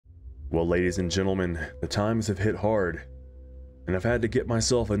Well, ladies and gentlemen, the times have hit hard, and I've had to get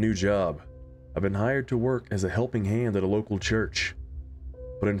myself a new job. I've been hired to work as a helping hand at a local church,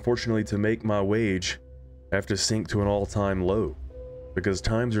 but unfortunately to make my wage, I have to sink to an all-time low, because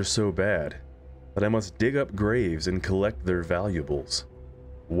times are so bad that I must dig up graves and collect their valuables.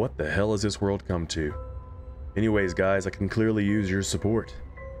 What the hell has this world come to? Anyways, guys, I can clearly use your support.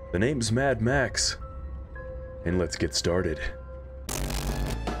 The name's Mad Max, and let's get started.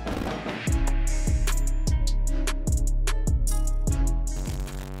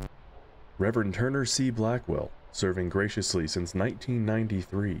 Reverend Turner C. Blackwell, serving graciously since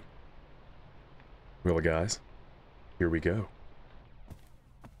 1993. Well, guys, here we go.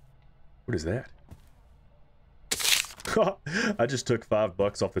 What is that? I just took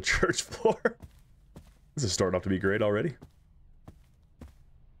 $5 off the church floor. This is starting off to be great already.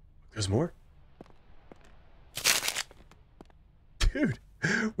 There's more. Dude,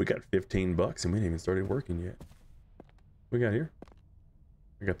 we got 15 bucks and we ain't even started working yet. What we got here?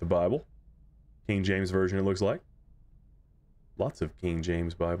 We got the Bible. King James Version, it looks like. Lots of King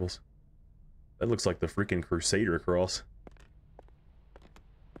James Bibles. That looks like the freaking Crusader cross.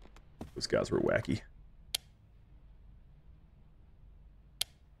 Those guys were wacky.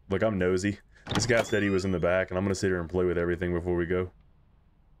 Look, I'm nosy. This guy said he was in the back, and I'm gonna sit here and play with everything before we go.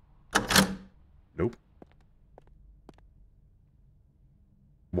 Nope.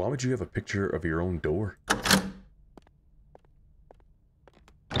 Why would you have a picture of your own door?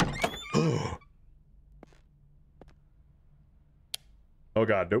 Oh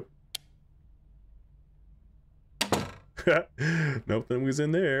god, nope. Nothing was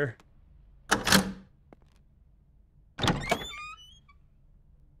in there.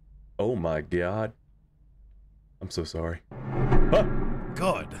 Oh my god. I'm so sorry. Ah!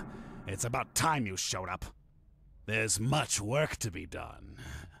 Good. It's about time you showed up. There's much work to be done.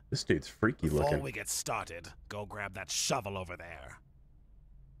 This dude's freaky looking. Before we get started, go grab that shovel over there.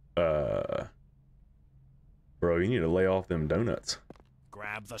 Bro, you need to lay off them donuts.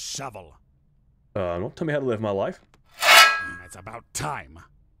 Grab the shovel. Don't tell me how to live my life. It's about time.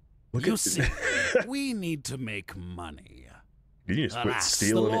 Look You at see, we need to make money. You need to quit Alas,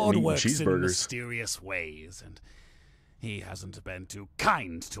 stealing the it Lord and eating works in cheeseburgers. mysterious ways, and he hasn't been too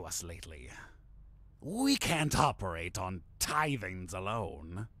kind to us lately. We can't operate on tithings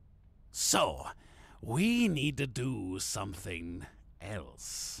alone. So, we need to do something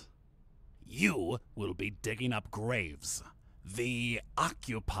else. You will be digging up graves. The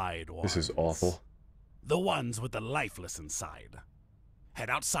occupied ones. This is awful. The ones with the lifeless inside. Head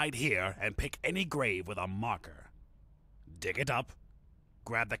outside here and pick any grave with a marker. Dig it up,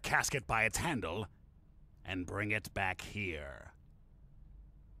 grab the casket by its handle, and bring it back here.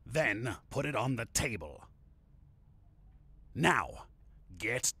 Then put it on the table. Now,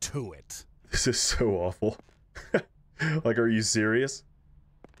 get to it. This is so awful. Like, are you serious?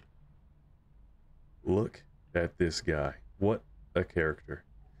 Look at this guy. What a character.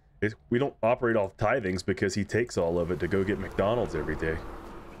 We don't operate off tithings because he takes all of it to go get McDonald's every day.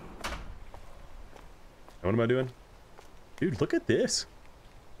 What am I doing? Dude, look at this.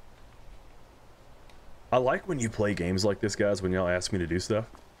 I like when you play games like this, guys, when y'all ask me to do stuff.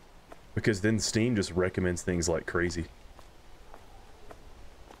 Because then Steam just recommends things like crazy.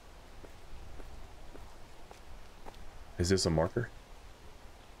 Is this a marker?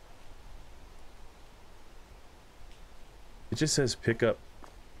 It just says pick up.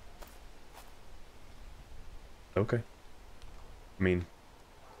 Okay. I mean,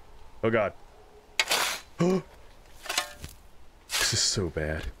 oh god. This is so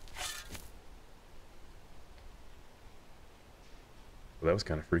bad. Well, that was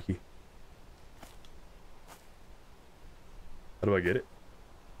kind of freaky. How do I get it?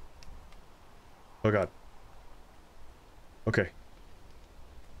 Oh god. Okay.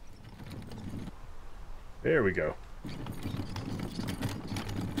 There we go.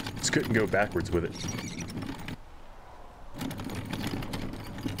 Just couldn't go backwards with it.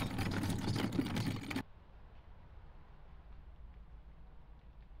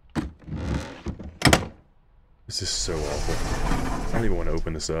 This is so awful. I don't even want to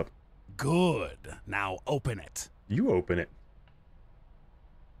open this up. Good. Now open it. You open it.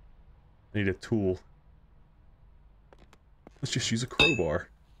 I need a tool. Let's just use a crowbar.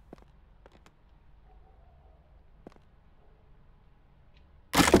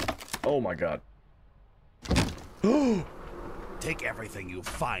 Oh my god. Take everything you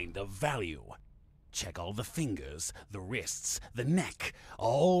find of value. Check all the fingers, the wrists, the neck,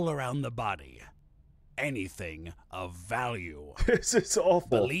 all around the body. Anything of value. This is awful.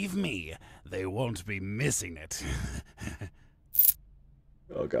 Believe me, they won't be missing it.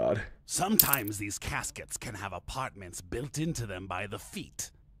 Oh God. Sometimes these caskets can have apartments built into them by the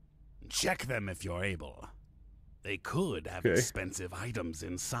feet. Check them if you're able. They could have Okay. expensive items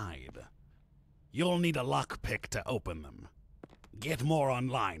inside. You'll need a lockpick to open them. Get more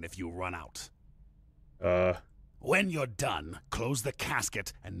online if you run out. When you're done, close the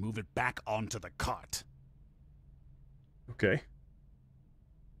casket and move it back onto the cart. Okay.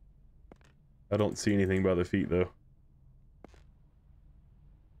 I don't see anything by the feet, though.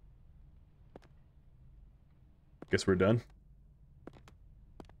 Guess we're done.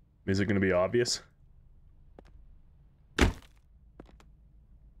 Is it going to be obvious?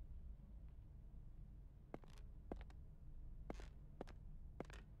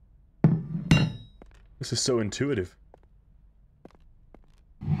 This is so intuitive.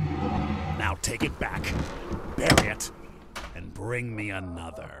 Now take it back, bury it, and bring me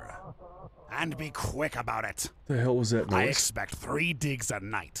another. And be quick about it. The hell was that noise? I expect 3 digs a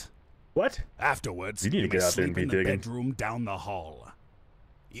night. What? Afterwards, You need to may get out there and sleep be in the digging. bedroom down the hall.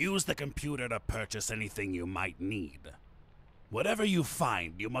 Use the computer to purchase anything you might need. Whatever you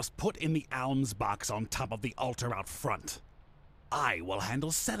find, you must put in the alms box on top of the altar out front. I will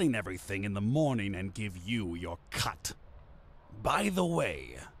handle selling everything in the morning and give you your cut. By the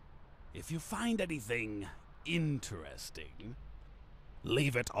way, if you find anything interesting,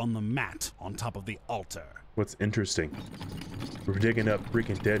 leave it on the mat on top of the altar. What's interesting? We're digging up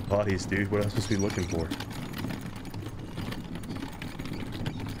freaking dead bodies, dude. What am I supposed to be looking for?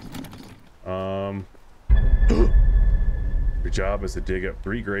 Your job is to dig up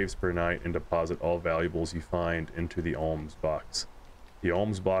 3 graves per night and deposit all valuables you find into the alms box. The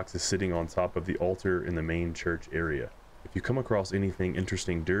alms box is sitting on top of the altar in the main church area. If you come across anything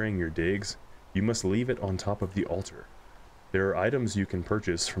interesting during your digs, you must leave it on top of the altar. There are items you can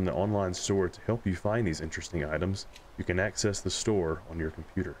purchase from the online store to help you find these interesting items. You can access the store on your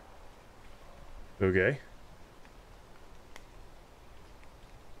computer. Okay.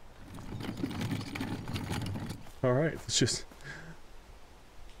 Alright, let's just...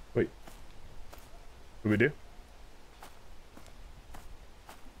 Wait. What do we do?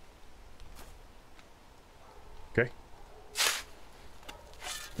 Okay.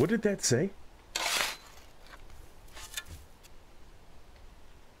 What did that say?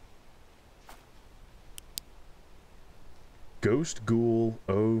 Ghost Ghoul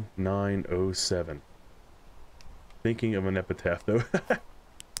 0907. Thinking of an epitaph, though.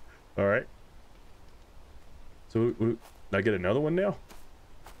 Alright. So, I get another one now?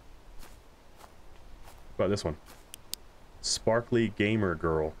 How about this one? Sparkly Gamer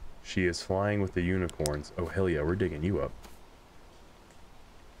Girl. She is flying with the unicorns. Oh, hell yeah, we're digging you up.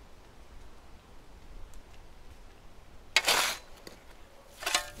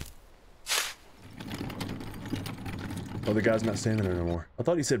 Oh, the guy's not standing there no more. I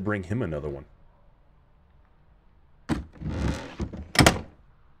thought he said bring him another one.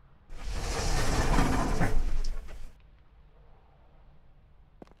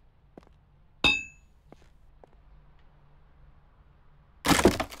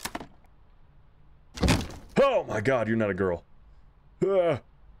 Oh my god, you're not a girl. Heard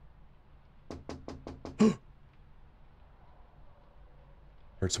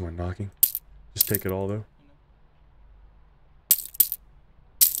someone knocking. Just take it all, though.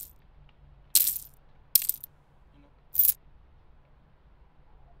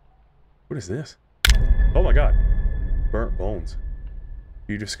 What is this? Oh my god. Burnt bones.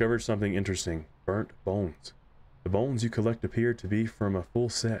 You discovered something interesting. Burnt bones. The bones you collect appear to be from a full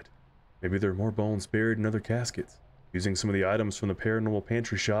set. Maybe there are more bones buried in other caskets. Using some of the items from the paranormal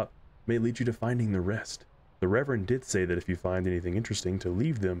pantry shop may lead you to finding the rest. The reverend did say that if you find anything interesting, to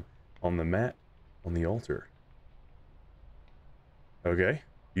leave them on the mat on the altar. Okay.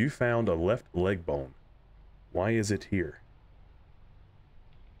 You found a left leg bone. Why is it here?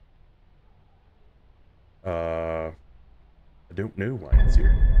 I don't know why it's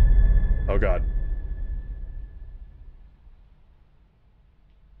here. Oh god.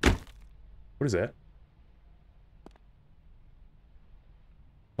 What is that?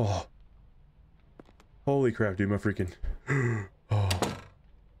 Oh. Holy crap, dude, my freaking... Oh.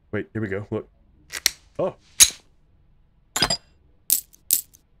 Wait, here we go, look. Oh.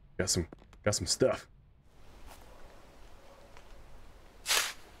 Got some stuff.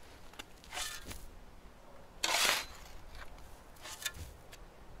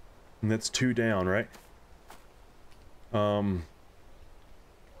 And that's 2 down, right? I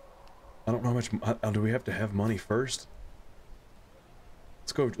don't know how much... do we have to have money first?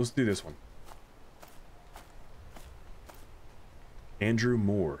 Let's do this one. Andrew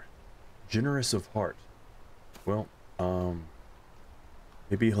Moore. Generous of heart. Well,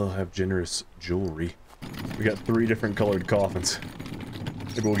 Maybe he'll have generous jewelry. We got 3 different colored coffins.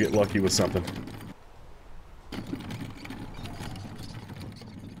 Maybe we'll get lucky with something.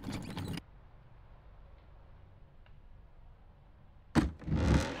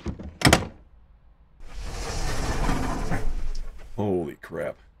 Holy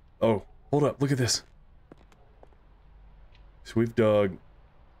crap. Oh, hold up, look at this. So we've dug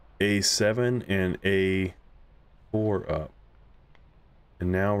A7 and A4 up.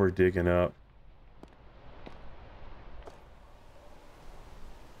 And now we're digging up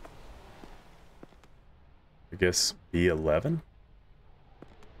I guess B11?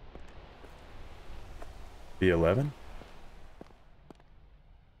 B11?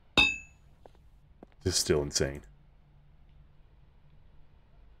 This is still insane.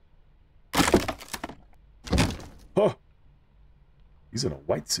 Oh! He's in a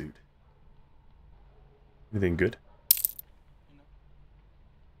white suit. Anything good?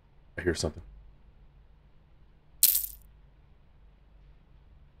 I hear something.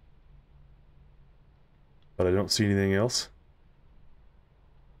 But I don't see anything else.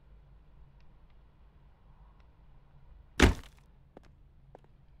 You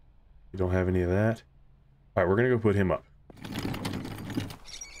don't have any of that? Alright, we're gonna go put him up.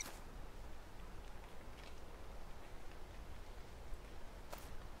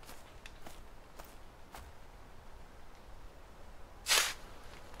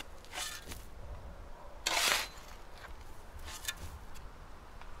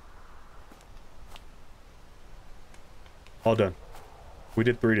 All done. We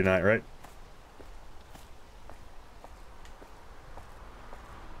did 3 tonight, right?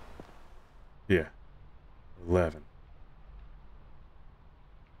 Yeah. 11.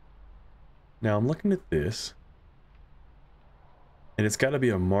 Now I'm looking at this. And it's got to be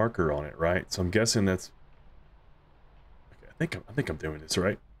a marker on it, right? So I'm guessing that's... Okay, I think I'm doing this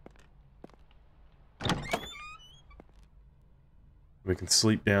right. We can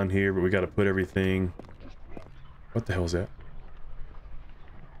sleep down here, but we got to put everything... What the hell is that?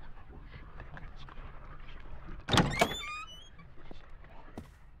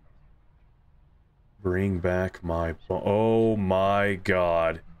 Bring back my... Oh my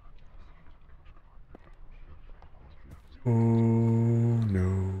god. Oh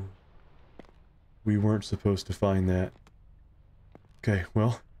no. We weren't supposed to find that. Okay,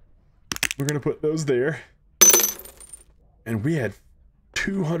 well, we're gonna put those there. And we had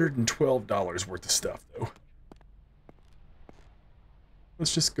 $212 worth of stuff, though.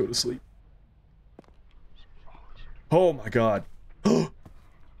 Let's just go to sleep. Oh my god.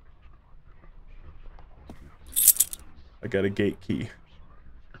 I got a gate key.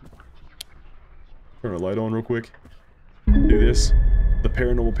 Turn a light on real quick. Do this. The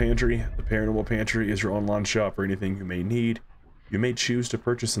Paranormal Pantry. The Paranormal Pantry is your online shop for anything you may need. You may choose to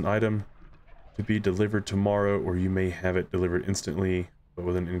purchase an item to be delivered tomorrow, or you may have it delivered instantly, but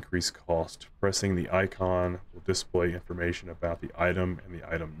with an increased cost. Pressing the icon will display information about the item and the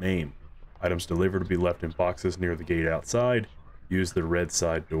item name. Items delivered will be left in boxes near the gate outside. Use the red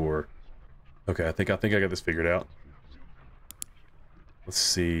side door. Okay, I think I got this figured out. Let's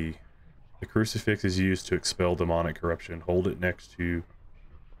see. The crucifix is used to expel demonic corruption. Hold it next to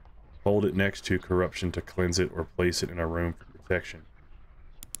corruption to cleanse it, or place it in a room for protection.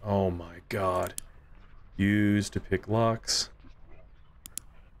 Oh my god. Use to pick locks.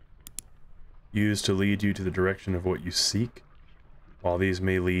 Use to lead you to the direction of what you seek. While these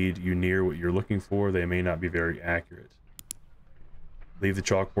may lead you near what you're looking for, they may not be very accurate. Leave the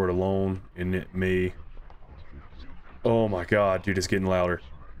chalkboard alone, and it may... Oh my god, dude, it's getting louder.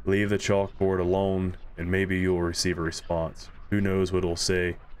 Leave the chalkboard alone, and maybe you'll receive a response. Who knows what it'll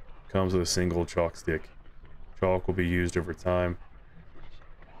say. Comes with a single chalk stick. Chalk will be used over time.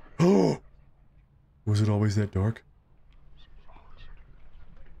 Oh! Was it always that dark?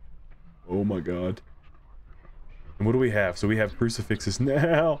 Oh my god. And what do we have? So we have crucifixes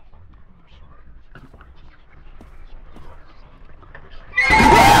now.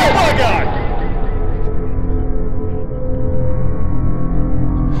 Oh my god!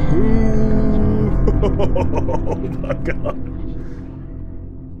 Oh my god.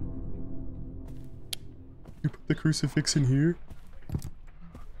 You put the crucifix in here?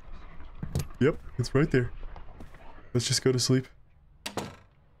 Yep, it's right there. Let's just go to sleep.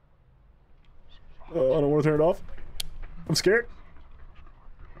 Oh, I don't want to turn it off. I'm scared.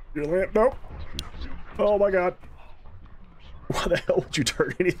 Your lamp, nope. Oh my god. Why the hell would you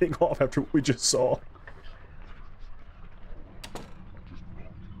turn anything off after what we just saw?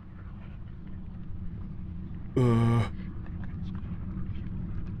 Oh.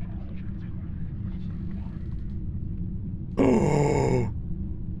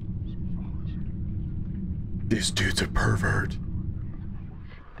 This dude's a pervert.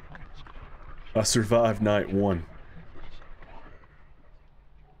 I survived night 1.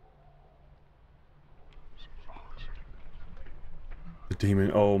 The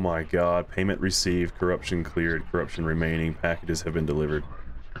demon, oh my god. Payment received, corruption cleared, corruption remaining, packages have been delivered.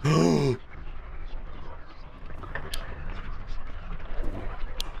 How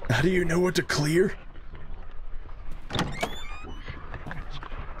do you know what to clear?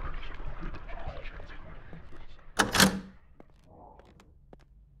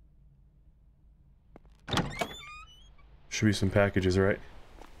 Should be some packages, right?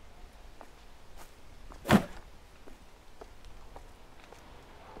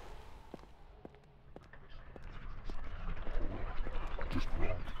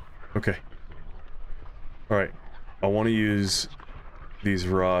 Okay. Alright. I want to use these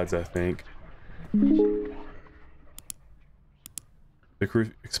rods, I think.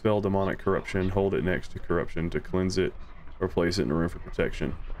 Expel demonic corruption. Hold it next to corruption to cleanse it or place it in a room for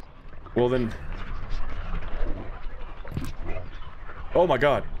protection. Well then... Oh my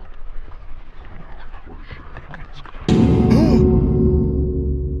god!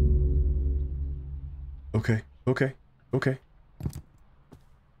 Okay, okay, okay.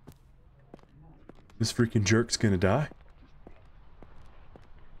 This freaking jerk's gonna die.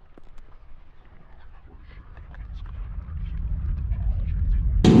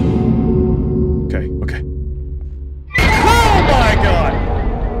 Okay, okay. Oh my god!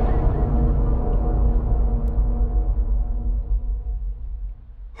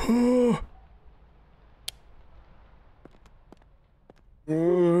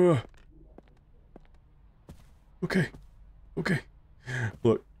 Okay, okay.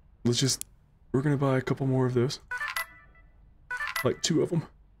 Look, let's just... We're gonna buy a couple more of those. Like 2 of them.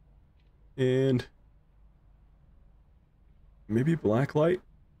 And... maybe black light?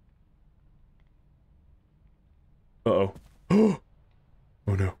 Uh-oh. Oh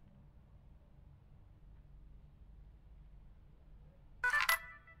no.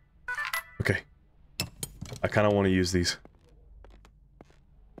 Okay. I kind of want to use these.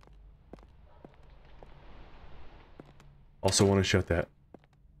 Also want to shut that.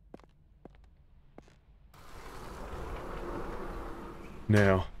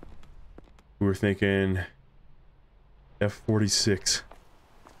 Now, we were thinking F-46,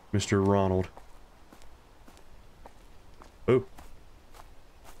 Mr. Ronald. Oh.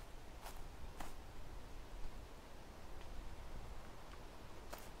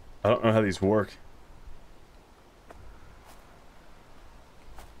 I don't know how these work.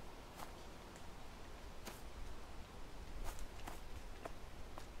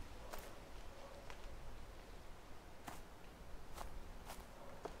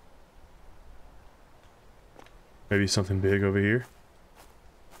 Maybe something big over here.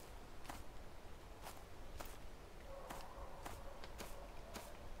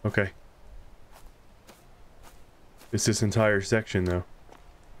 Okay. It's this entire section, though.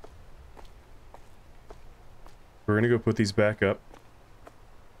 We're gonna go put these back up.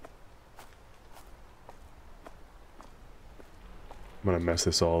 I'm gonna mess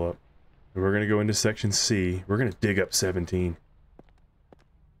this all up. And we're gonna go into section C. We're gonna dig up 17.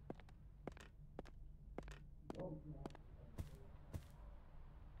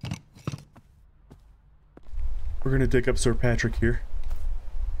 We're gonna dig up Sir Patrick here.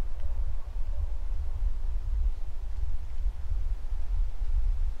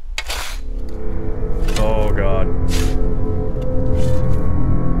 Oh god.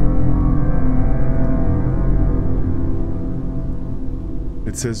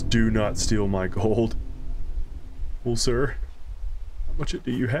 It says, "Do not steal my gold." Well, sir, how much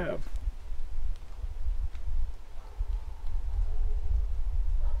do you have?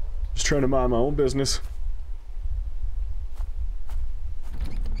 Just trying to mind my own business.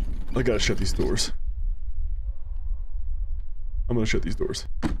 I gotta shut these doors. I'm gonna shut these doors.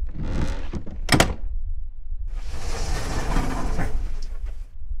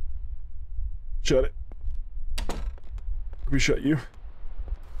 Shut it. Let me shut you.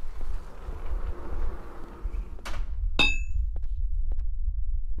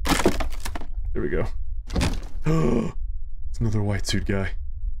 There we go. It's another white suit guy.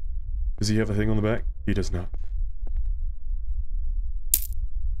 Does he have a thing on the back? He does not.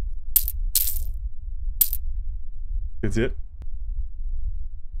 That's it?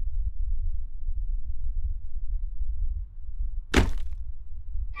 Oh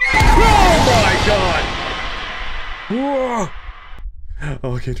my god! Whoa!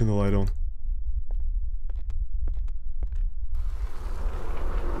 Oh, I can't turn the light on.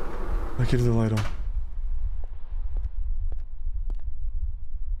 I can't turn the light on.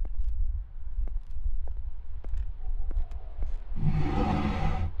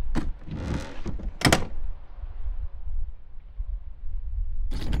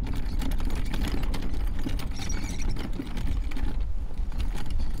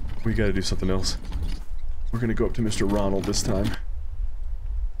 We gotta do something else. We're gonna go up to Mr. Ronald this time.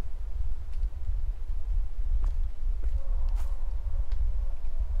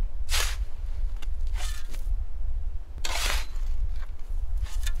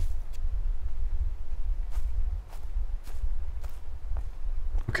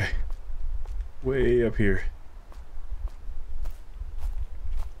 Okay. Way up here.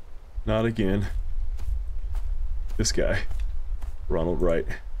 Not again. This guy. Ronald Wright.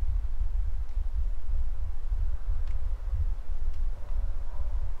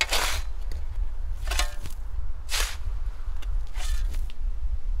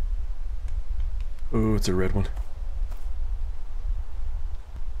 Oh, it's a red one.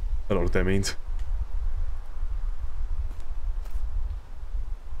 I don't know what that means.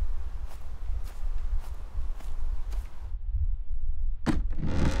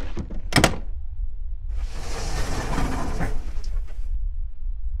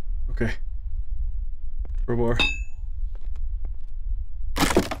 Okay. Crowbar.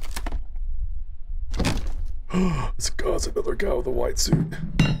 It's another guy with a white suit.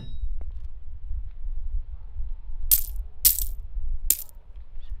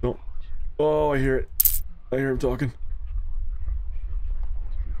 Don't. Oh, I hear it. I hear him talking.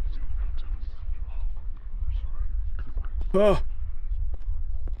 Ah.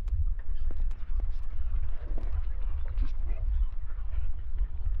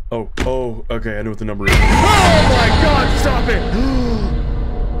 Oh, okay, I know what the number is. Oh my god, stop it!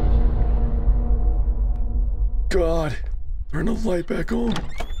 God, turn the light back on.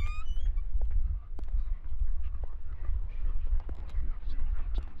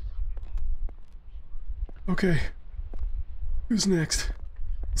 Okay, who's next?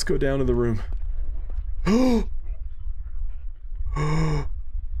 Let's go down to the room.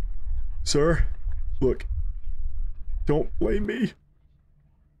 Sir, look, don't blame me.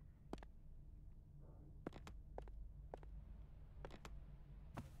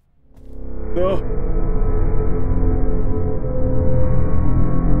 No.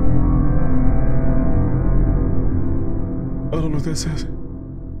 I don't know what that says.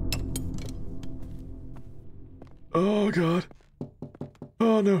 Oh god.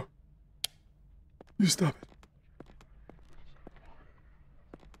 Oh no. You stop it.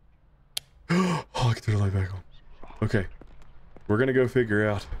 Oh, I can turn the light back on. Okay. We're gonna go figure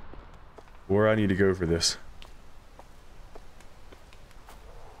out where I need to go for this.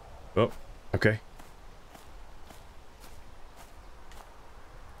 Oh, okay.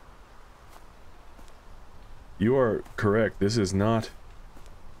 You are correct. This is not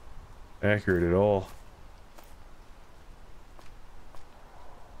accurate at all.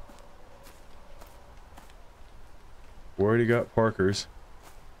 We already got Parker's.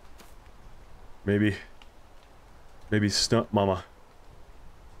 Maybe Stunt Mama.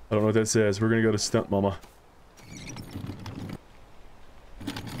 I don't know what that says. We're gonna go to Stunt Mama.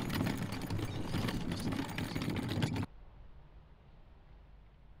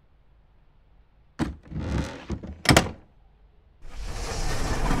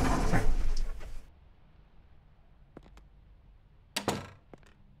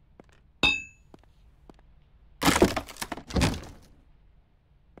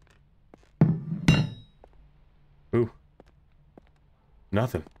 Ooh.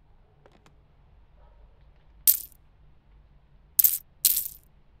 Nothing.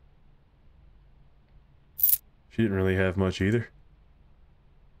 She didn't really have much either.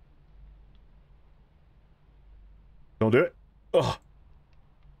 Don't do it. Ugh.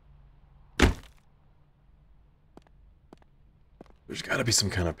 There's gotta be some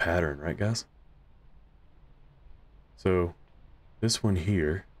kind of pattern, right guys? So, this one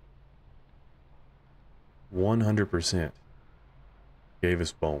here, 100% gave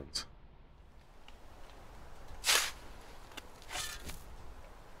us bones.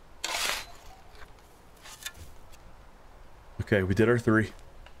 Okay, we did our 3.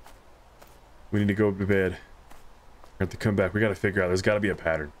 We need to go to bed. We have to come back. We gotta figure out. There's gotta be a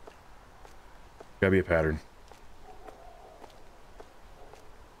pattern. Gotta be a pattern.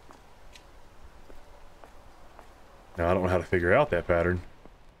 Now, I don't know how to figure out that pattern.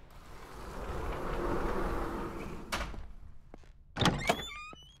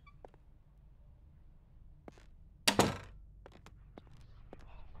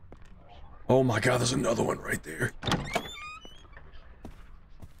 Oh my god, there's another one right there.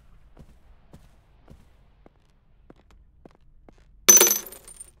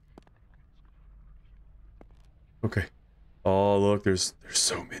 Okay. Oh, look, there's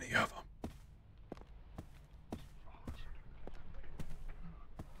so many of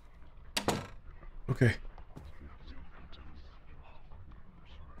them. Okay.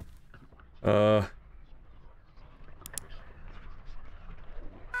 I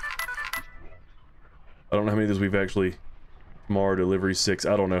don't know how many of these we've actually... Tomorrow, delivery 6,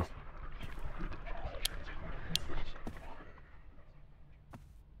 I don't know.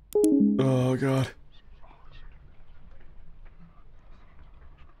 Oh, God.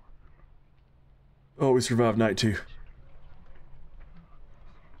 Oh, we survived night 2.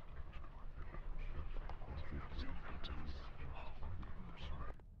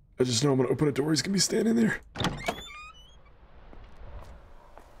 I just know I'm gonna open a door, he's gonna be standing there.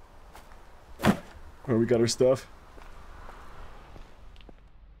 Oh, we got our stuff.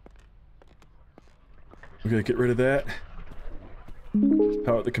 We gotta get rid of that.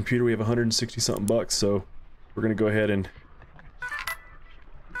 Power up the computer, we have 160 something bucks, so we're gonna go ahead and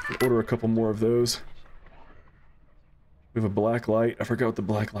order a couple more of those. We have a black light. I forgot what the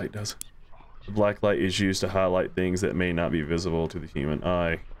black light does. The black light is used to highlight things that may not be visible to the human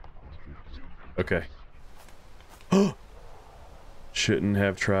eye. Okay. Shouldn't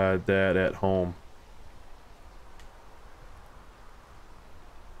have tried that at home.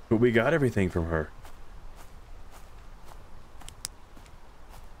 But we got everything from her.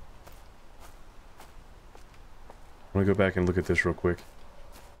 I'm gonna go back and look at this real quick.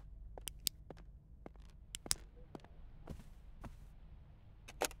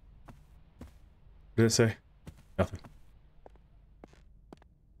 What did it say? Nothing.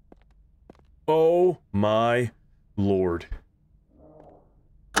 Oh my lord.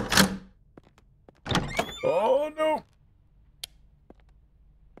 Oh no!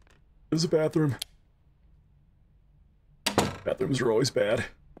 There's a bathroom. Bathrooms are always bad.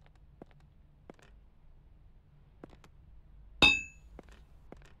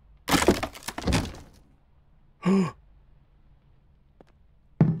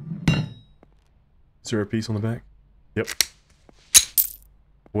 Is there a piece on the back? Yep.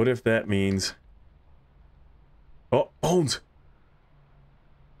 What if that means... Oh, bones!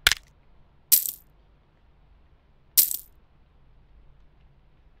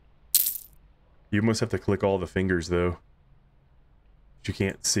 You must have to click all the fingers, though. But you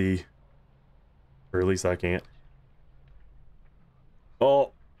can't see. Or at least I can't.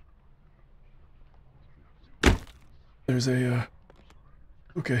 Oh! There's a,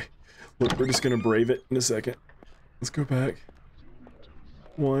 okay. Look, we're just gonna brave it in a second. Let's go back.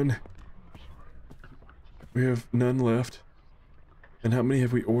 1. We have none left. And how many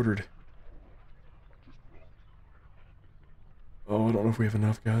have we ordered? Oh, I don't know if we have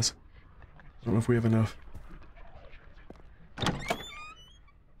enough, guys. I don't know if we have enough.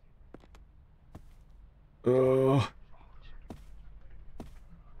 Oh.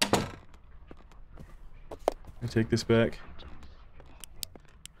 I take this back.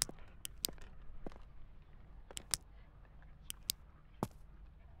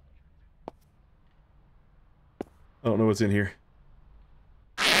 I don't know what's in here.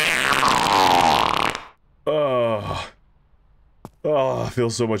 Oh. Oh, I feel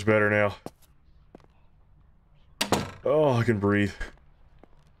so much better now. Oh, I can breathe.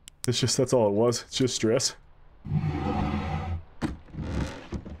 It's just, that's all it was. It's just stress.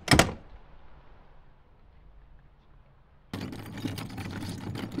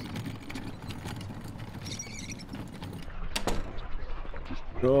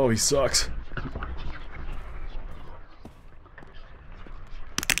 Oh, he sucks.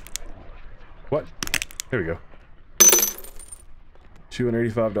 What? There we go.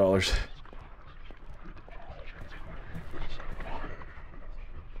 $285.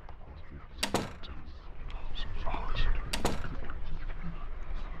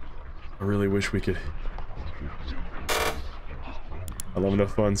 I really wish we could. I love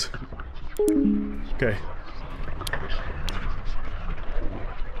enough funds. Okay.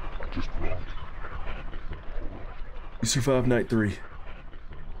 You survived night 3.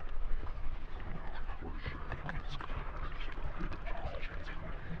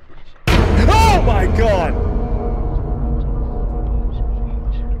 Oh my god!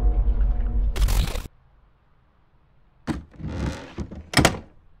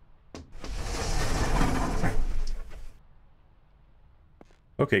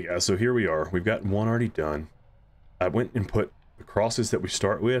 Okay guys, so here we are. We've got one already done. I went and put the crosses that we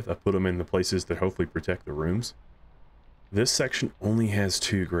start with, I put them in the places that hopefully protect the rooms. This section only has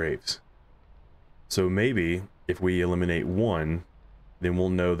 2 graves. So maybe if we eliminate 1, then we'll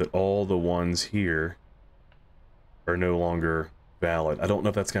know that all the ones here are no longer valid. I don't know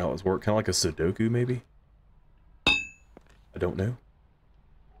if that's how it's worked. Kind of like a Sudoku, maybe? I don't know.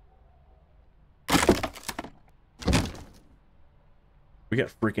 We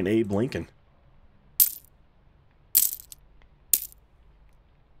got freaking Abe Lincoln.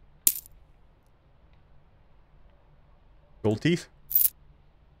 Gold teeth?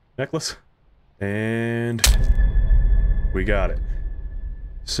 Necklace? And we got it.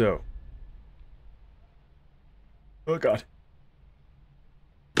 So. Oh god.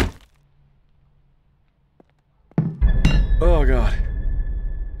 Oh god.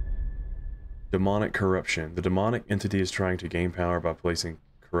 Demonic corruption. The demonic entity is trying to gain power by placing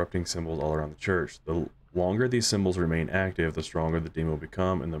corrupting symbols all around the church. The longer these symbols remain active, the stronger the demon will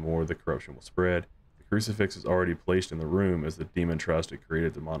become and the more the corruption will spread. The crucifix is already placed in the room. As the demon tries to create a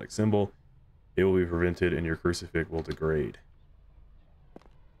demonic symbol, it will be prevented and your crucifix will degrade.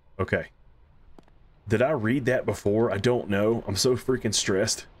 Okay. Did I read that before? I don't know. I'm so freaking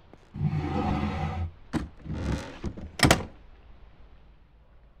stressed.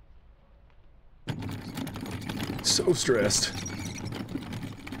 So stressed.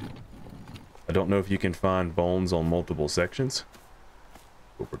 I don't know if you can find bones on multiple sections,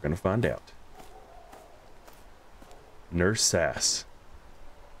 but we're gonna find out. Nurse Sass.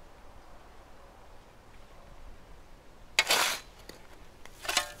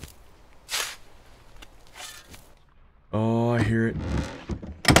 Oh, I hear it.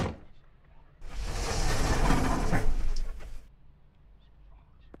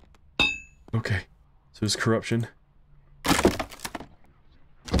 Okay, so there's corruption.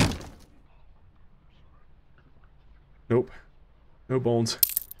 Nope. No bones.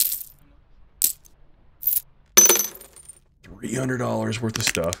 $300 worth of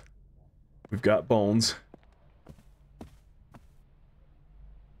stuff. We've got bones.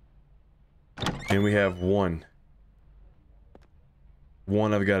 And we have one.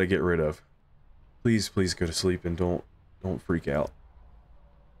 One I've got to get rid of. Please, please go to sleep and don't freak out.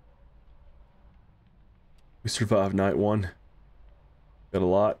 We survived night one. Got a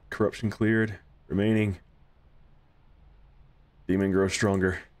lot. Corruption cleared. Remaining. Demon grows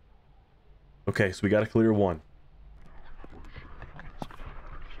stronger. Okay, so we got to clear one.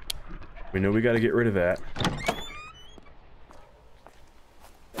 We know we got to get rid of that.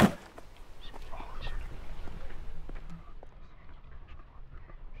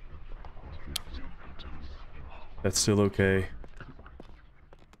 That's still okay.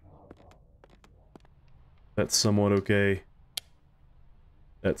 That's somewhat okay.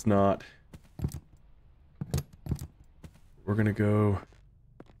 That's not. We're gonna go.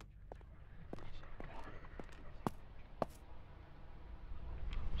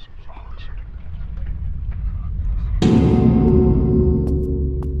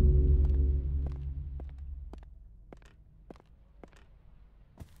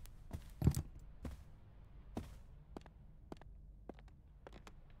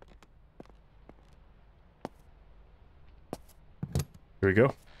 Here we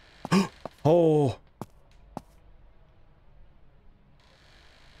go. Oh!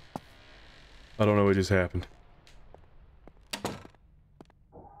 I don't know what just happened.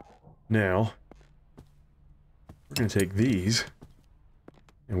 Now, we're gonna take these,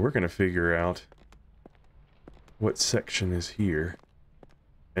 and we're gonna figure out what section is here.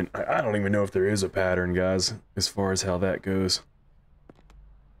 And I don't even know if there is a pattern, guys, as far as how that goes.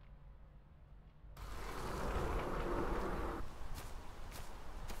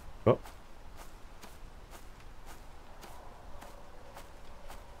 Oh.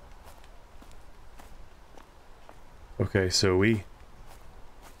 Okay, so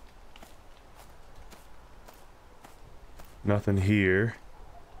nothing here.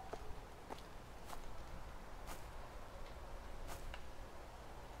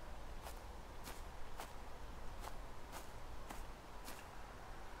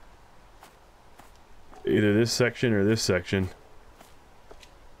 Either this section or this section.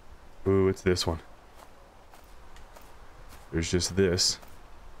 Ooh, it's this one. There's just this.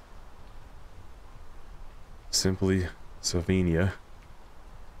 Simply Sylvania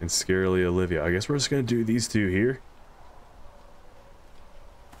and Scarily Olivia. I guess we're just gonna do these two here.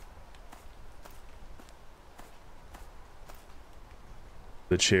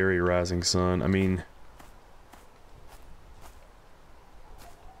 The Cherry Rising Sun. I mean,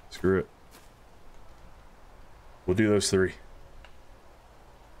 screw it. We'll do those three.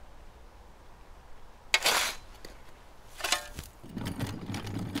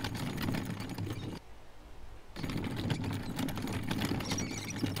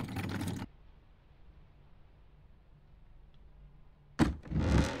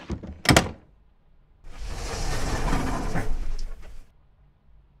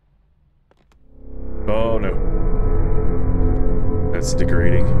 Oh no. That's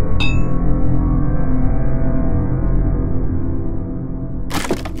degrading.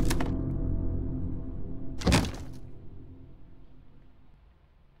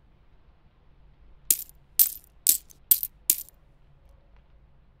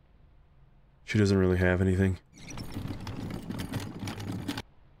 She doesn't really have anything.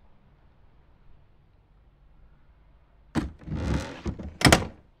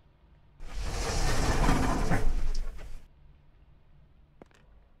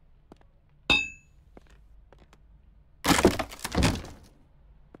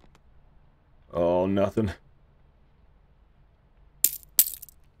 Oh, nothing.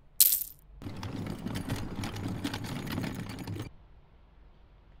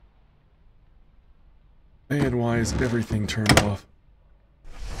 Man, why is everything turned off?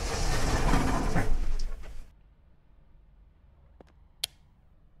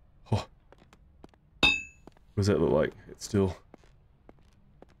 Oh. What does that look like? It's still...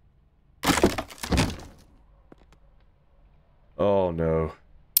 Oh, no.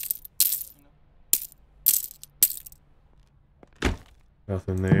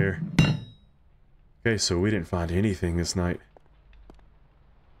 Nothing there. Okay, so we didn't find anything this night.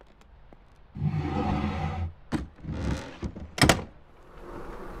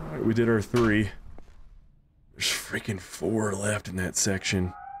 Alright, we did our 3. There's freaking 4 left in that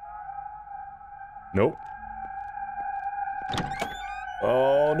section. Nope.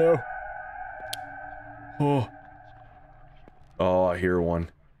 Oh, no. Oh. Oh, I hear one.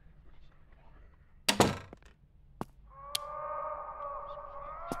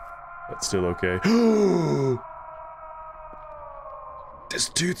 That's still okay. This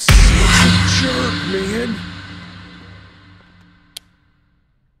dude's such a jerk, man.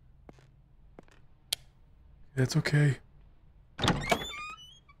 That's okay.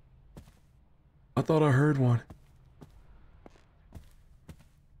 I thought I heard one.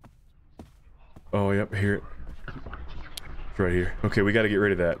 Oh, yep, I hear it. It's right here. Okay, we gotta get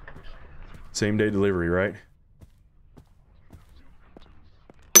rid of that. Same day delivery, right?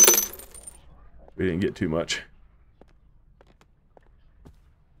 We didn't get too much.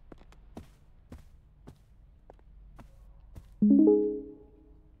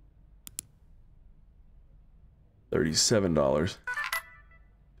 $37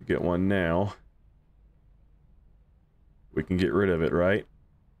 to get one now. We can get rid of it, right?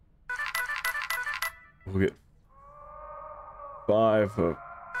 We'll get 5 of...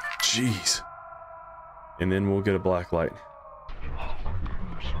 Jeez. And then we'll get a black light.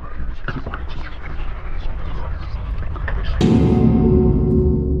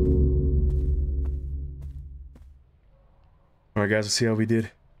 Alright guys, let's see how we did.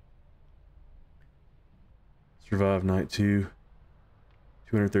 Survive night 2.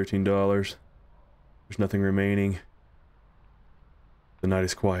 $213. There's nothing remaining. The night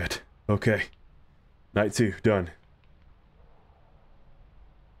is quiet. Okay. Night 2, done.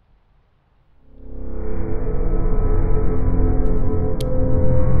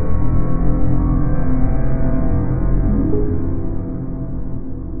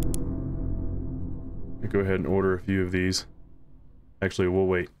 I'll go ahead and order a few of these. Actually, we'll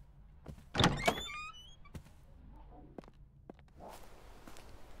wait.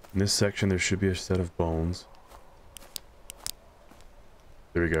 In this section, there should be a set of bones.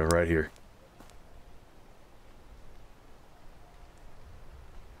 There we go, right here.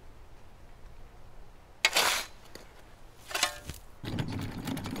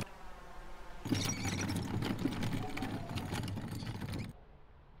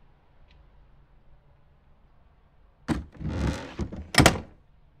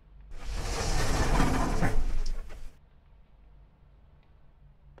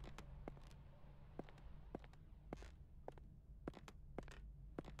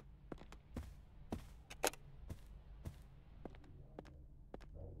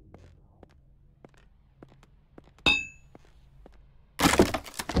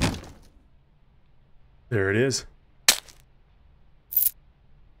 There it is.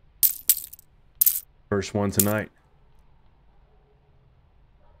 First one tonight.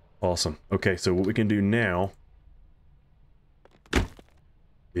 Awesome. Okay, so what we can do now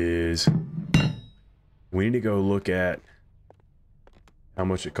is we need to go look at how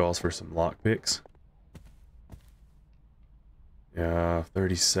much it costs for some lockpicks. Yeah,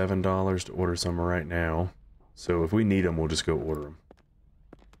 $37 to order some right now. So if we need them, we'll just go order them.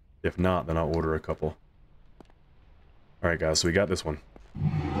 If not, then I'll order a couple. Alright guys, so we got this one.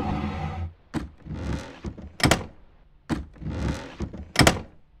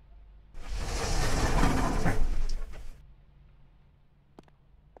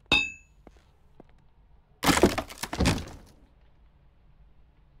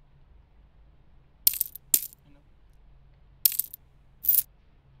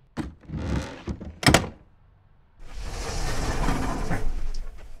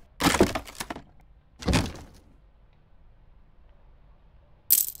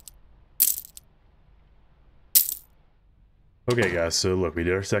 Okay, guys, so look, we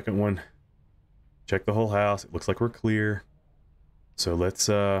did our second one. Check the whole house. It looks like we're clear. So let's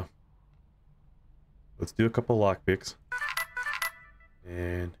do a couple lockpicks.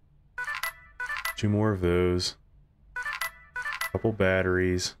 And 2 more of those. A couple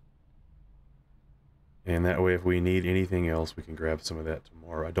batteries. And that way, if we need anything else, we can grab some of that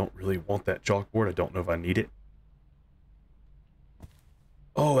tomorrow. I don't really want that chalkboard. I don't know if I need it.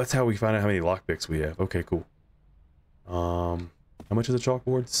 Oh, that's how we find out how many lockpicks we have. Okay, cool. How much is a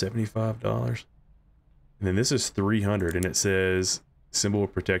chalkboard? $75. And then this is 300, and it says, symbol will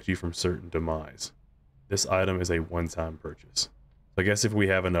protect you from certain demise. This item is a one-time purchase. So I guess if we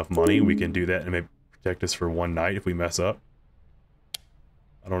have enough money, we can do that and maybe protect us for one night if we mess up.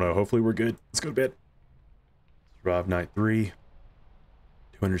 I don't know. Hopefully we're good. Let's go to bed. Survive night 3.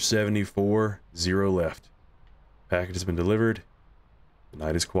 274. 0 left. Package has been delivered. The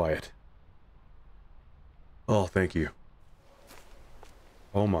night is quiet. Oh, thank you.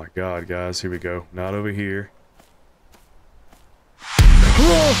 Oh my god, guys. Here we go. Not over here.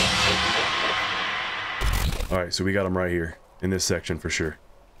 Alright, so we got them right here. In this section for sure.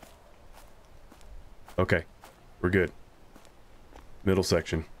 Okay. We're good. Middle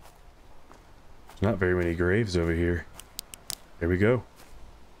section. There's not very many graves over here. There we go.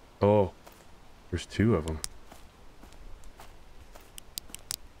 Oh. There's 2 of them.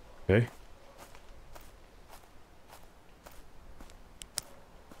 Okay.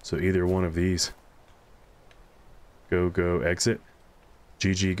 So either one of these. Go, exit.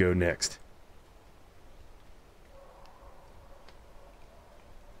 GG, go next.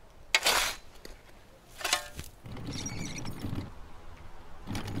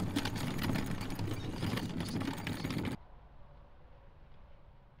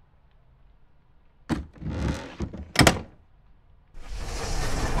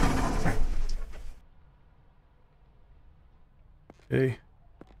 Okay.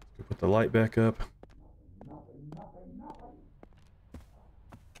 Put the light back up.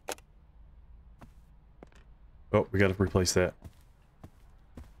 Oh, we gotta replace that.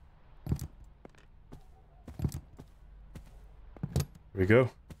 There we go.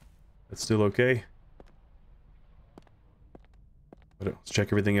 That's still okay. But let's check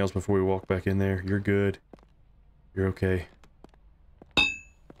everything else before we walk back in there. You're good. You're okay.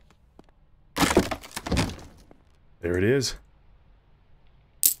 There it is.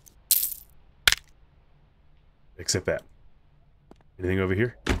 Except that. Anything over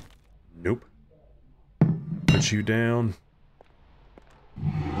here? Nope. Put you down.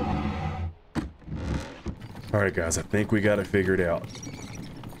 Alright guys, I think we got it figured out.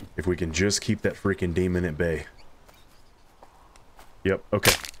 If we can just keep that freaking demon at bay. Yep,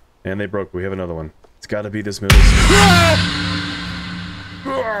 okay. And they broke. We have another one. It's gotta be this middle.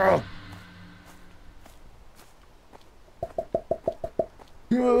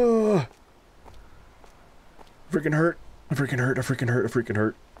 Freaking hurt. I freaking hurt. I freaking hurt. I freaking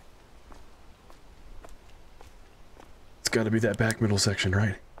hurt. It's gotta be that back middle section,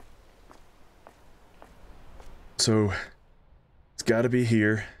 right? So, it's gotta be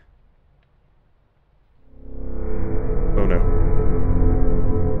here. Oh no.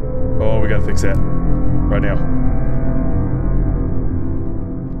 Oh, we gotta fix that. Right now.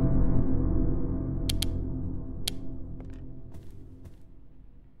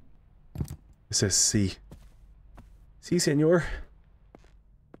 It says C. Si, senor.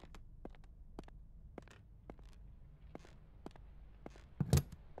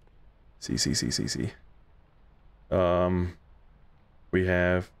 See. We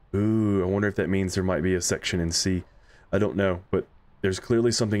have... Ooh, I wonder if that means there might be a section in C. I don't know, but there's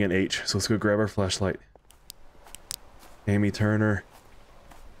clearly something in H, so let's go grab our flashlight. Amy Turner.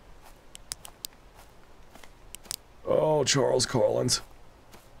 Oh, Charles Collins.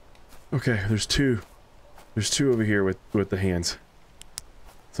 Okay, there's 2. There's 2 over here with the hands.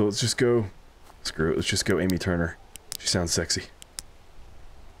 So let's just go... Screw it, let's just go Amy Turner. She sounds sexy.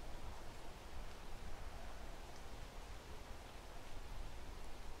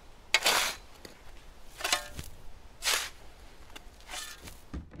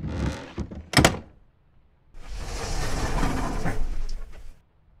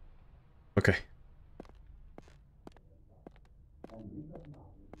 Okay.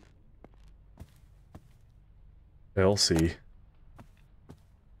 LC.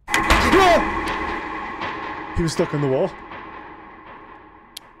 He was stuck on the wall. He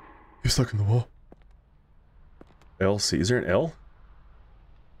was stuck in the wall. LC. Is there an L?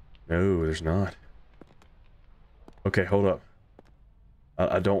 No, there's not. Okay, hold up.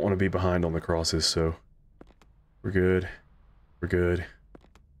 I don't want to be behind on the crosses, so... We're good. We're good.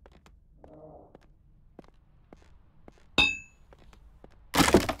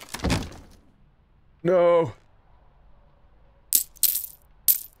 No.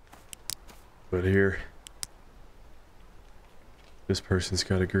 But here. This person's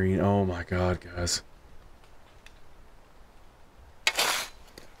got a green. Oh my god, guys.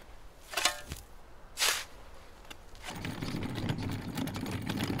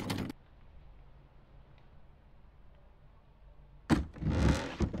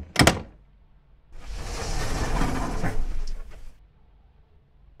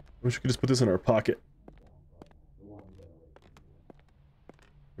 I wish we could just put this in our pocket.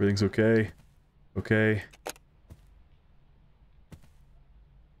 Everything's okay. Okay.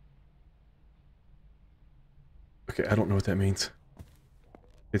 Okay, I don't know what that means.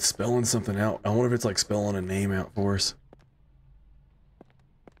 It's spelling something out. I wonder if it's like spelling a name out for us.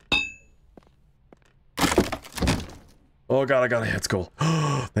 Oh god, I got a head skull.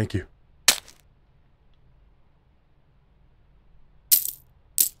 Thank you.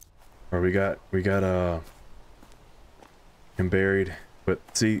 Or we got him buried. But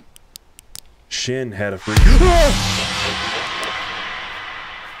see, Shin had a freak.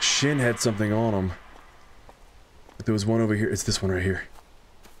 Shin had something on him. But there was one over here. It's this one right here.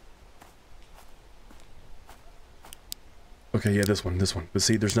 Okay, yeah, this one. But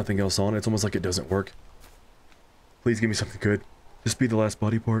see, there's nothing else on it. It's almost like it doesn't work. Please give me something good. Just be the last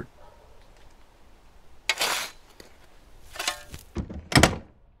body part.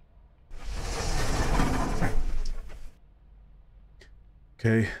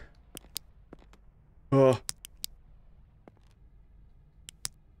 Okay. Oh.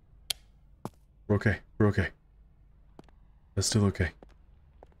 We're okay. We're okay. That's still okay.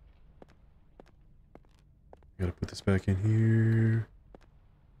 Gotta put this back in here.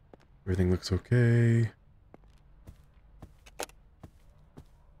 Everything looks okay.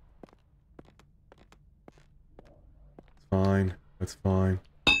 It's fine. That's fine.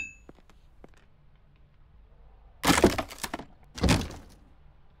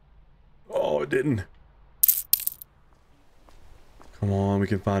 Oh, it didn't. Come on, we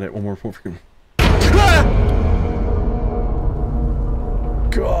can find it. One more freaking.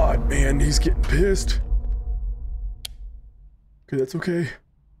 God, man, he's getting pissed. Okay, that's okay.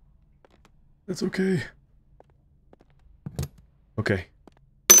 That's okay. Okay.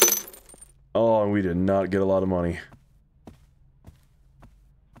 Oh, and we did not get a lot of money.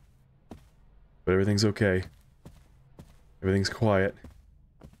 But everything's okay. Everything's quiet.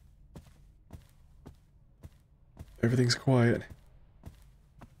 Everything's quiet.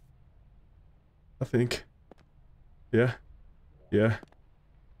 I think. Yeah. Yeah.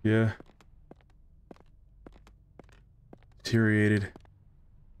 Yeah. Deteriorated.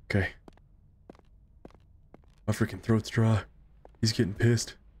 Okay. My freaking throat's dry. He's getting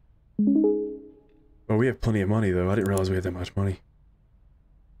pissed. Oh, we have plenty of money though. I didn't realize we had that much money.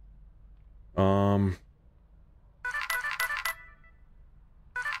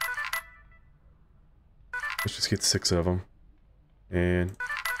 Let's just get 6 of them. And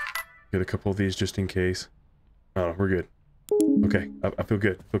get a couple of these just in case. Oh, we're good. Okay, I feel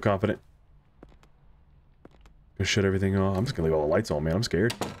good. I feel confident. Gonna shut everything off. I'm just gonna leave all the lights on, man. I'm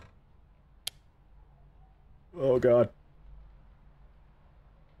scared. Oh, God.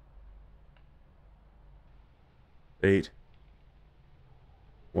 8.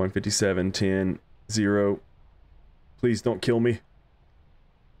 157, 10, 0. Please don't kill me.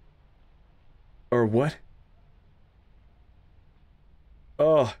 Or what?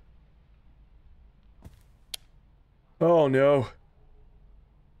 Oh. Oh no.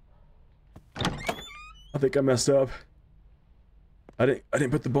 I think I messed up. I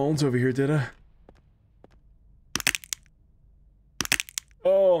didn't put the bones over here, did I?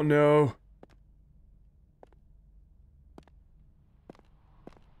 Oh no.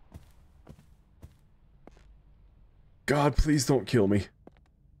 God, please don't kill me.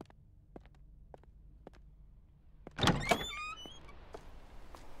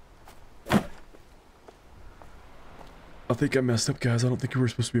 I think I messed up, guys. I don't think we were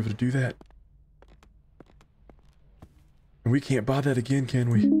supposed to be able to do that. And we can't buy that again, can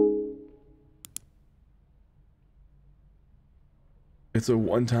we? It's a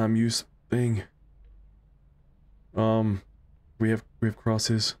one-time use thing. We have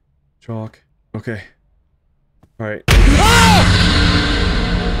crosses, chalk. Okay. All right.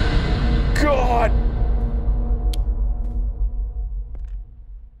 God!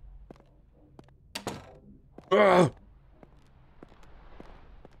 Ugh!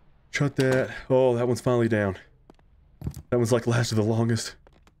 Shut that. Oh, that one's finally down. That one's like lasted the longest.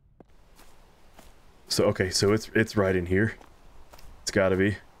 So okay, so it's right in here. It's gotta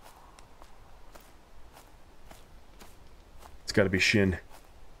be. It's gotta be Shin.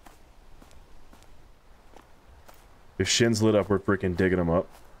 If Shin's lit up, we're freaking digging him up.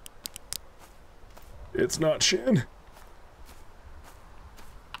 It's not Shin.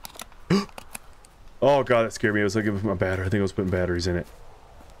 Oh god, that scared me. I was looking for my battery. I think I was putting batteries in it.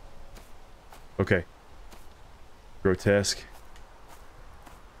 Okay. Grotesque.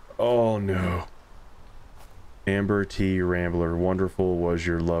 Oh no. Amber T. Rambler. Wonderful was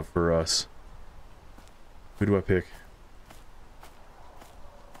your love for us. Who do I pick?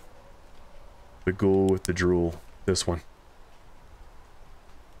 The ghoul with the drool. This one.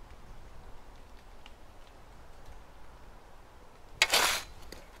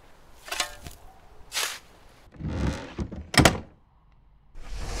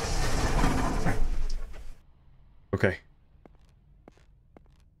 Okay.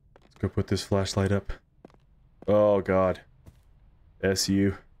 Let's go put this flashlight up. Oh god.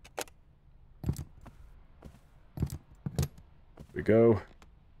 SU. We go.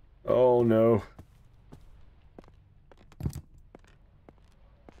 Oh no.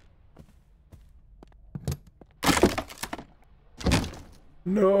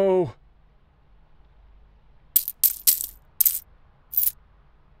 No.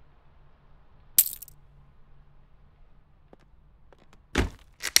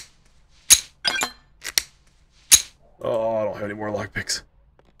 Oh, I don't have any more lockpicks.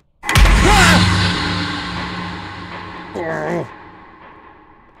 Oh.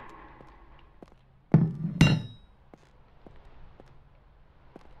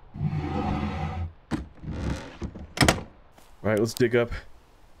 Alright, let's dig up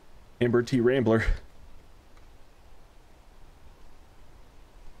Amber T. Rambler.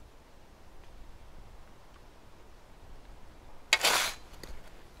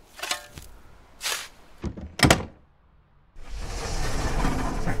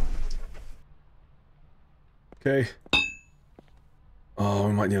 Okay. Oh,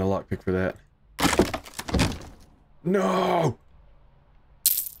 we might need a lockpick for that. No!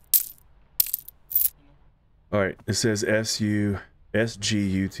 Alright, it says S-U-S-G-U-T.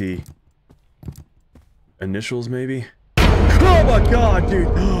 Initials, maybe? Oh my god, dude!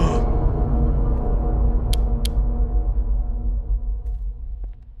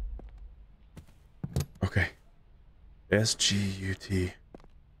 Okay. S-G-U-T.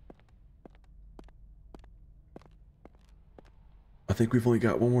 I think we've only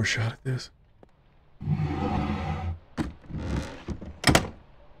got one more shot at this.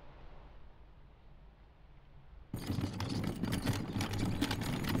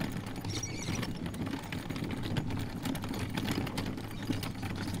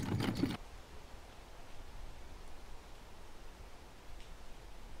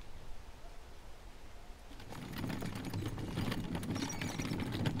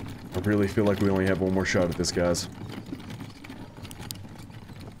 I really feel like we only have one more shot at this, guys.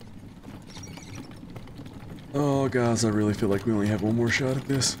 Oh, guys, I really feel like we only have one more shot at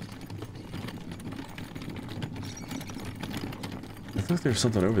this. I thought there was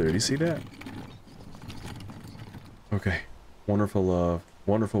something over there. Do you see that? Okay. Wonderful love.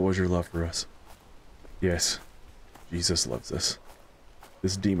 Wonderful was your love for us. Yes. Jesus loves us.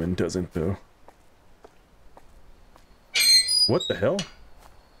 This demon doesn't, though. What the hell?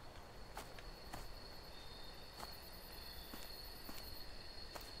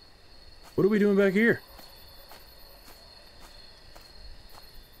 What are we doing back here?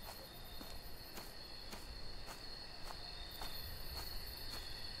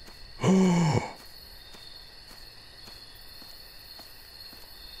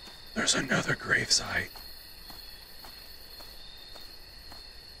 There's another gravesite.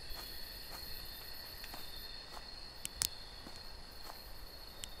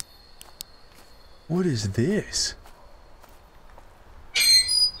 What is this?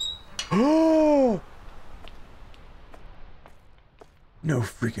 Oh! No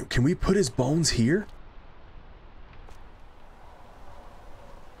freaking... Can we put his bones here?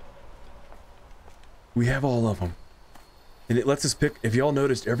 We have all of them. And it lets us pick... If y'all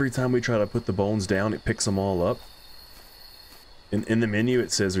noticed, every time we try to put the bones down, it picks them all up. In the menu,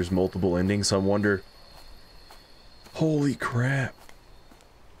 it says there's multiple endings, so I wonder... Holy crap.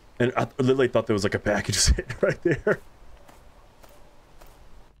 And I literally thought there was like a package sitting right there.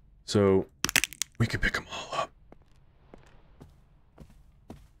 So, we could pick them all up.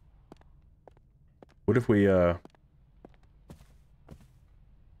 What if we,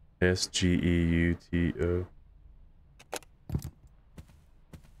 S-G-E-U-T-O.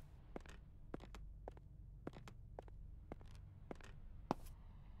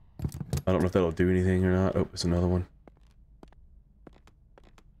 I don't know if that'll do anything or not. Oh, it's another one.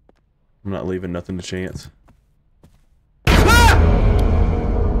 I'm not leaving nothing to chance.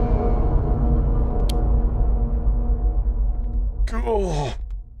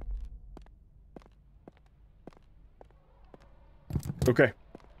 Okay.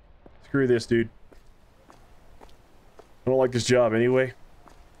 Screw this, dude. I don't like this job anyway.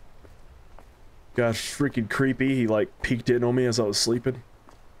 Gosh, freaking creepy. He like peeked in on me as I was sleeping.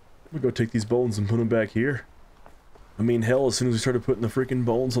 I'm gonna go take these bones and put them back here. I mean, hell, as soon as we started putting the freaking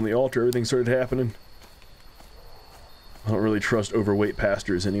bones on the altar, everything started happening. I don't really trust overweight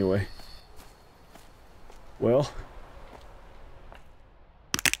pastors anyway. Well.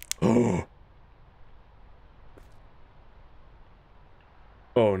 Oh.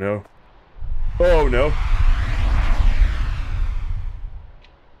 Oh no. Oh no.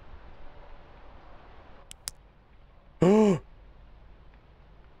 Oh.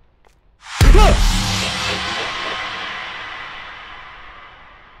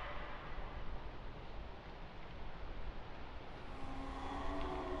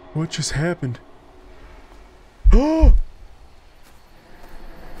 What just happened? Oh!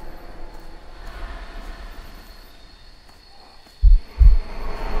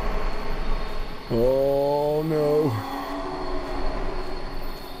 Oh no.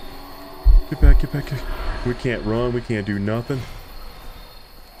 Get back, get back, get back. We can't run, we can't do nothing.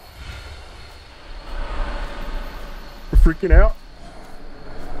 We're freaking out.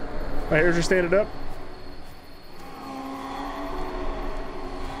 My hairs are standing up.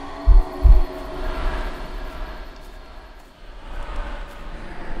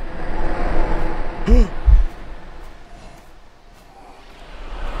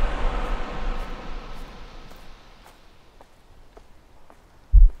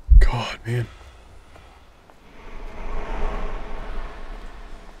 God, man.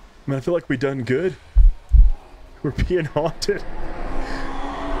 Man, I feel like we done good. We're being haunted.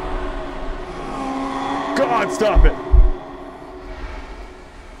 God, stop it!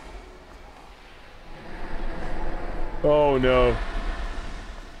 Oh no.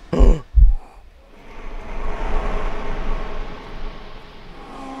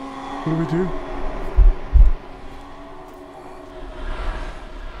 What do we do?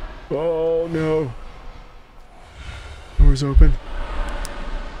 Oh no. Door's open.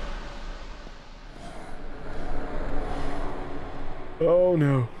 Oh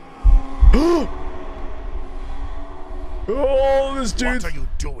no. Oh, this dude. What are you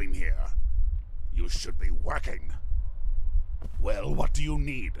doing here? You should be working. Well, what do you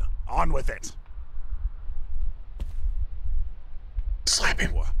need? On with it. Slap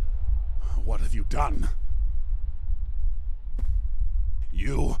him. What have you done?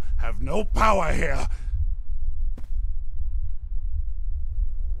 You have no power here.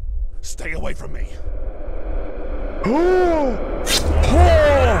 Stay away from me. Oh!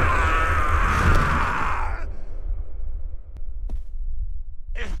 Oh!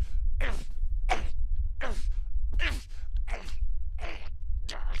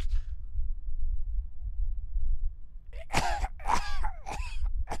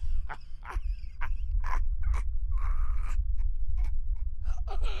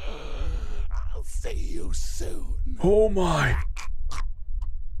 I'll see you soon. Oh my.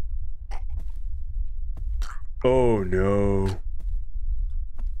 Oh no.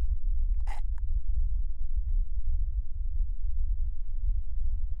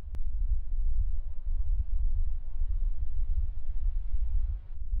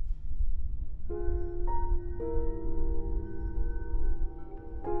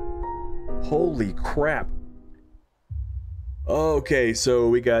 Holy crap. Okay, so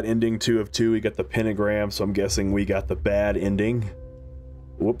we got ending 2 of 2. We got the pentagram, so I'm guessing we got the bad ending.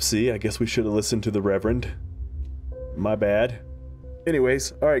 Whoopsie, I guess we should have listened to the Reverend. My bad.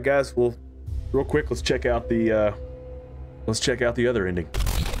 Anyways, alright guys, well, real quick, let's check out the other ending.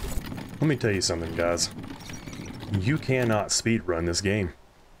 Let me tell you something, guys. You cannot speedrun this game.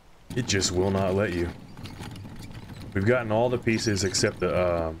 It just will not let you. We've gotten all the pieces except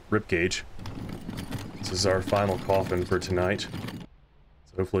the ribcage. This is our final coffin for tonight.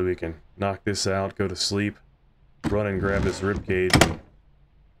 So hopefully we can knock this out, go to sleep, run and grab this ribcage,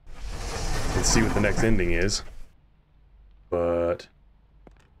 and see what the next ending is. But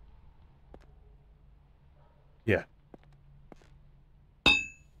yeah.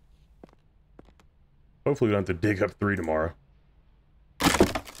 Hopefully we don't have to dig up 3 tomorrow.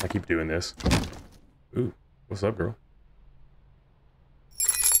 I keep doing this. Ooh, what's up, girl?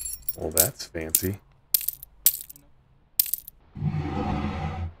 Well, that's fancy.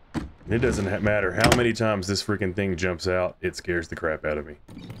 It doesn't matter how many times this freaking thing jumps out, it scares the crap out of me.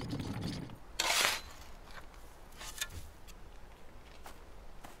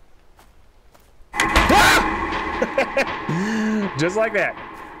 Just like that.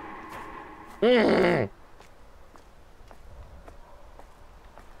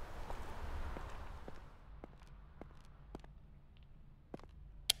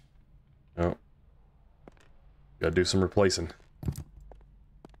 Gotta do some replacing.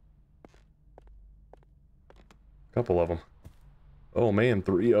 Couple of them. Oh man,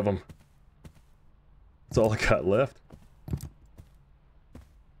 3 of them. That's all I got left.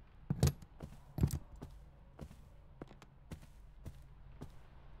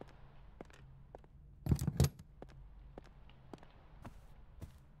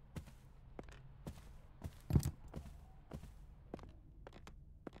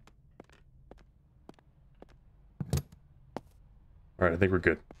 Alright, I think we're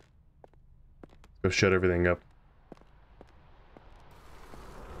good. Let's go shut everything up.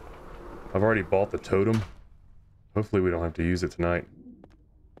 I've already bought the totem. Hopefully we don't have to use it tonight.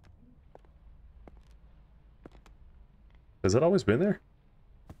 Has that always been there?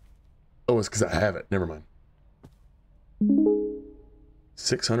 Oh, it's because I have it. Never mind.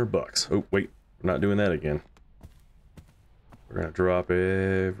 600 bucks. Oh, wait. We're not doing that again. We're going to drop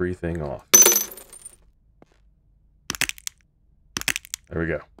everything off. There we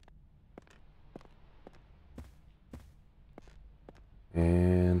go.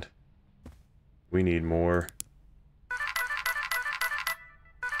 And we need more.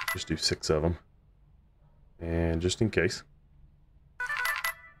 Just do 6 of them. And just in case.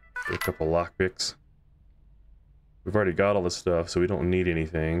 Get a couple lockpicks. We've already got all the stuff, so we don't need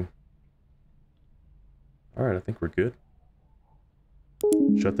anything. Alright, I think we're good.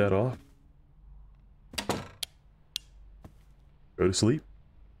 Shut that off. Go to sleep.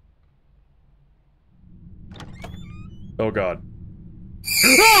 Oh god.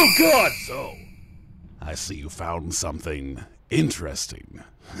 Oh god! So, I see you found something interesting.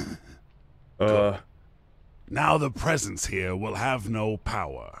 Now the presence here will have no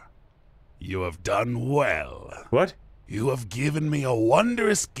power. You have done well. What? You have given me a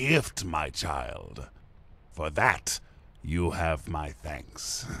wondrous gift, my child. For that, you have my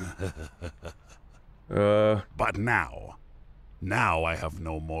thanks. But now I have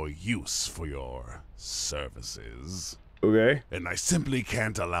no more use for your services. Okay. And I simply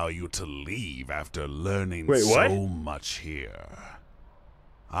can't allow you to leave after learning Wait, what? so much here.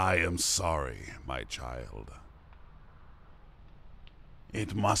 I am sorry, my child.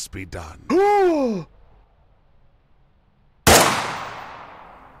 It must be done.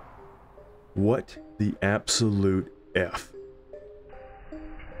 What the absolute F?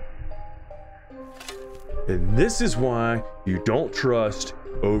 And this is why you don't trust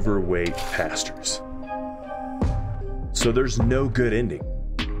overweight pastors. So there's no good ending.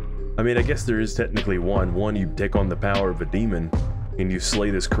 I mean, I guess there is technically one. One, you take on the power of a demon and you slay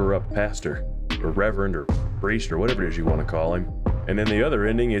this corrupt pastor, or reverend, or priest, or whatever it is you want to call him. And then the other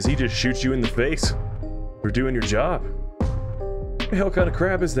ending is he just shoots you in the face for doing your job. What the hell kind of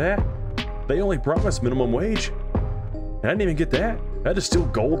crap is that? They only promised minimum wage. I didn't even get that. I had to steal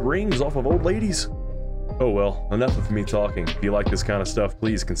gold rings off of old ladies. Oh well, enough of me talking. If you like this kind of stuff,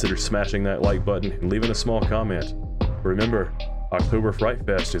 please consider smashing that like button and leaving a small comment. Remember, October Fright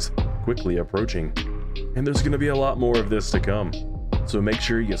Fest is quickly approaching, and there's going to be a lot more of this to come. So make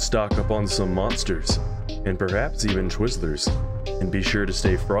sure you stock up on some monsters, and perhaps even Twizzlers. And be sure to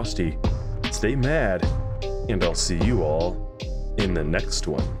stay frosty, stay mad, and I'll see you all in the next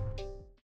one.